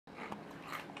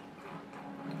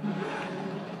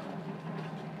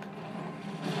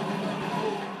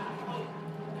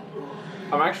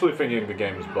I'm actually thinking the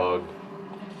game is bugged.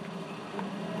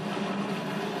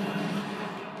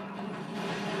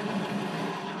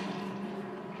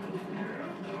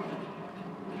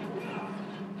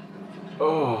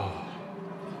 Oh.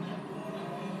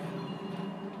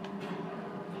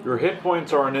 Your hit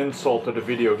points are an insult to the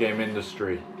video game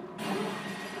industry.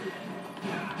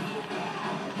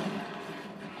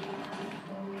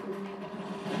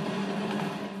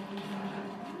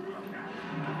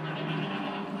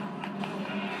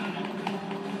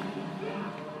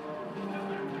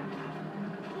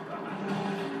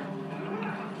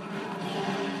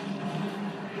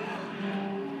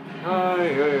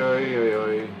 Ay, ay, ay, ay,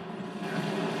 ay.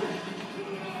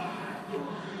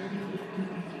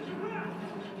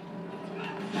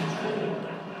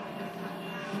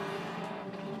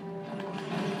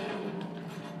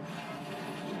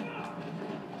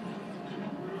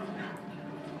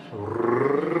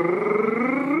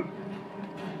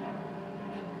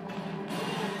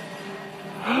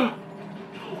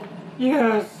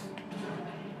 Yes!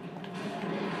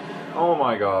 Oh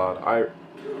my god,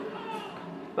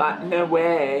 But no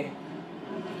way.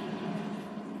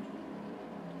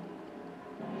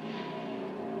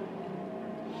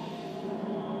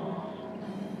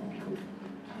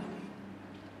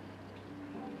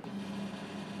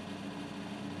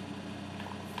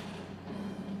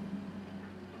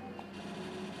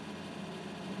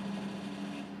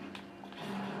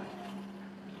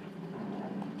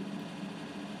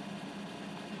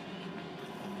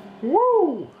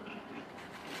 Woo!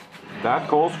 That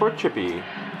calls for Chippy.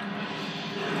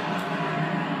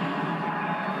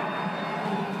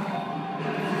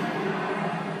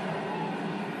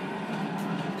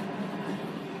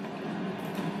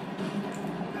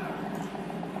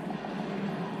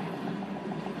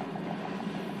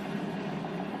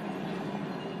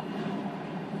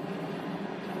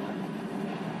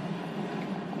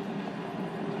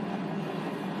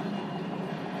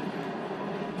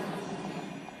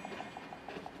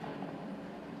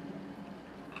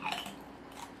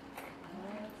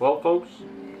 Well, folks,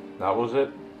 that was it.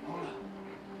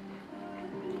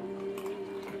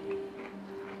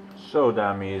 So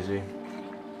damn easy.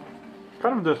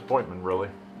 Kind of a disappointment, really.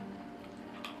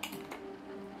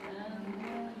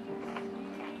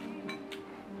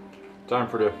 Time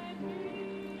for the...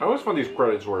 I always thought these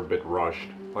credits were a bit rushed.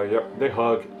 Like, yep, they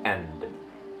hug, end.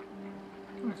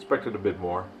 I expected a bit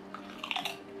more.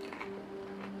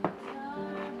 A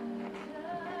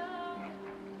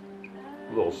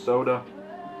little soda.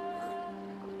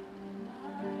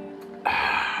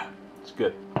 It's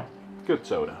good. Good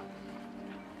soda.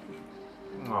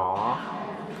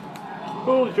 Aww.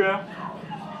 Told ya.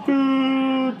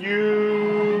 Food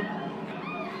you.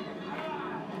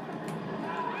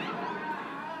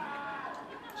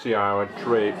 See how I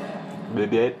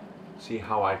See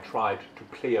how I tried to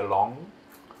play along.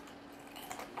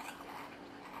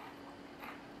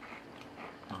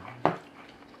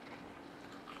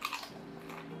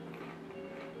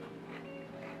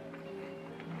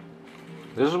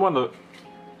 This is one of the...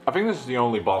 I think this is the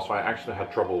only boss fight I actually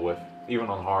had trouble with, even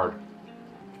on hard.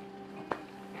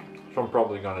 So I'm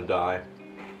probably gonna die.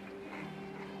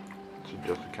 Let's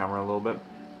adjust the camera a little bit.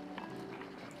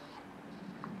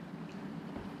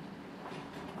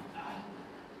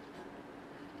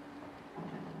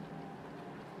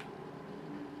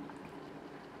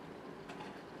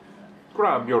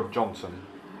 Grab your Johnson.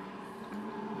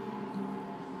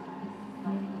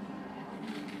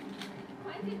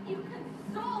 Why did you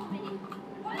console me?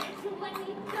 Why did you let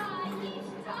me die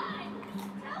each time?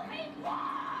 Tell me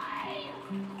why!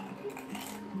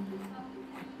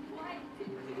 Why did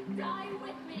you die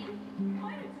with me?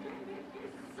 Why did you make me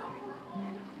suffer all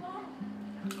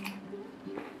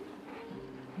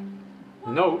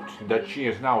alone? Note that she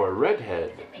is now a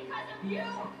redhead. Is it because of you?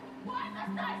 Why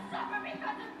must I suffer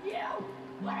because of you?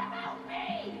 What about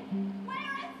me?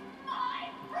 Where is my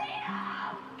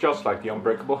freedom? Just like the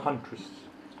Unbreakable Huntress.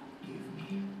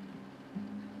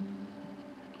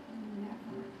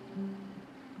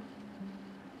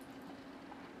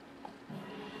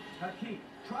 Key.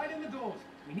 Try it in the doors.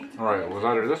 We need to. Alright, it was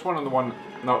either this one or the one...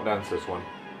 No, that's this one.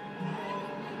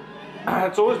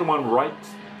 It's always the one right,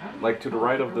 like to the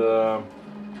right of the...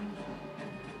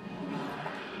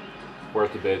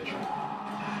 Where's the bitch?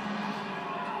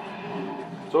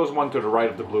 It's always one to the right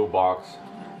of the blue box.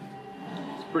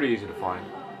 It's pretty easy to find.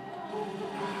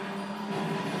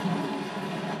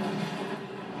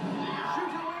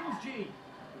 Shooter wins, G.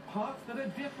 Parts that are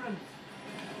different.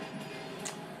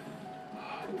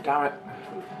 Damn it.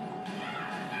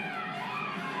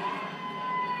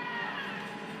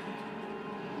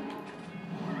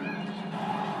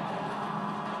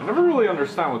 I never really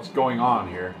understand what's going on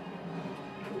here.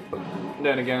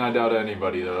 Then again, I doubt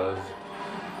anybody does.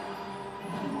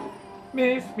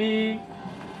 Miss me.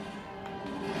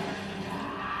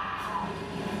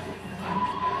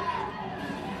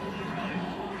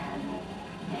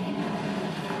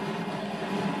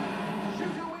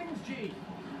 Shooter wins, G.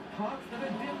 Parts that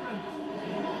are different.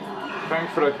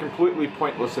 Thanks for that completely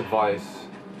pointless advice.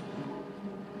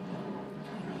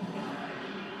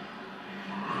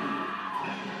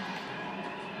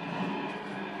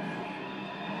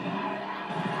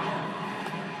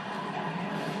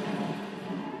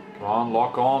 Come on,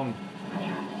 lock on.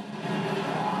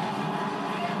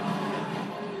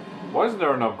 Why isn't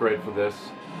there an upgrade for this?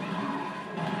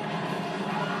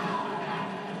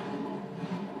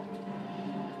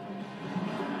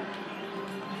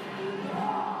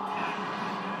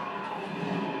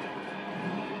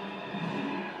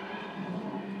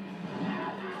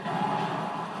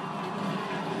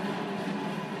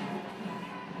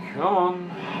 Come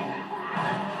on.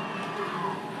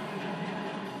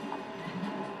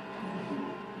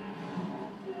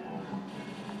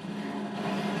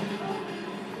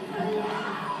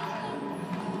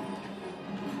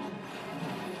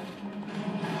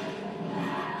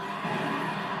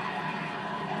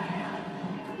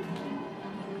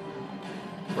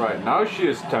 Right, now she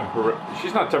is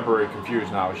she's not temporary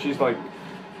confused now. She's like,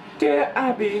 "Dear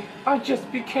Abby, I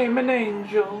just became an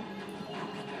angel."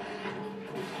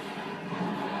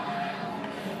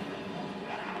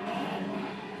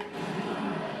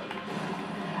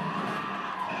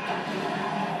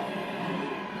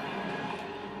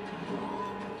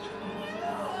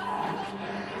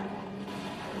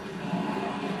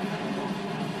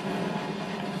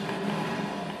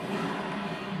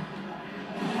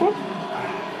 Whoop.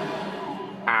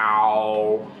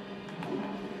 Ow.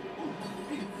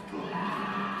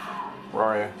 Where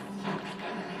are you?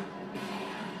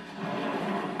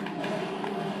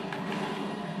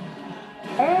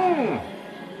 Oh.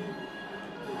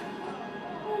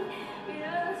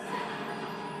 Yes.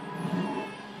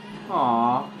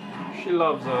 Aw, she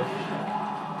loves us.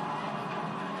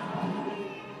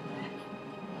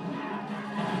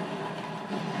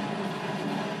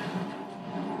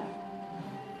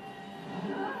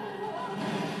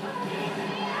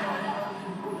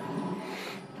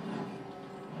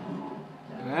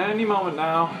 Any moment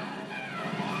now.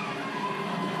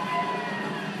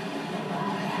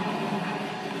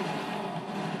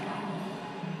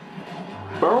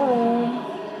 Boom.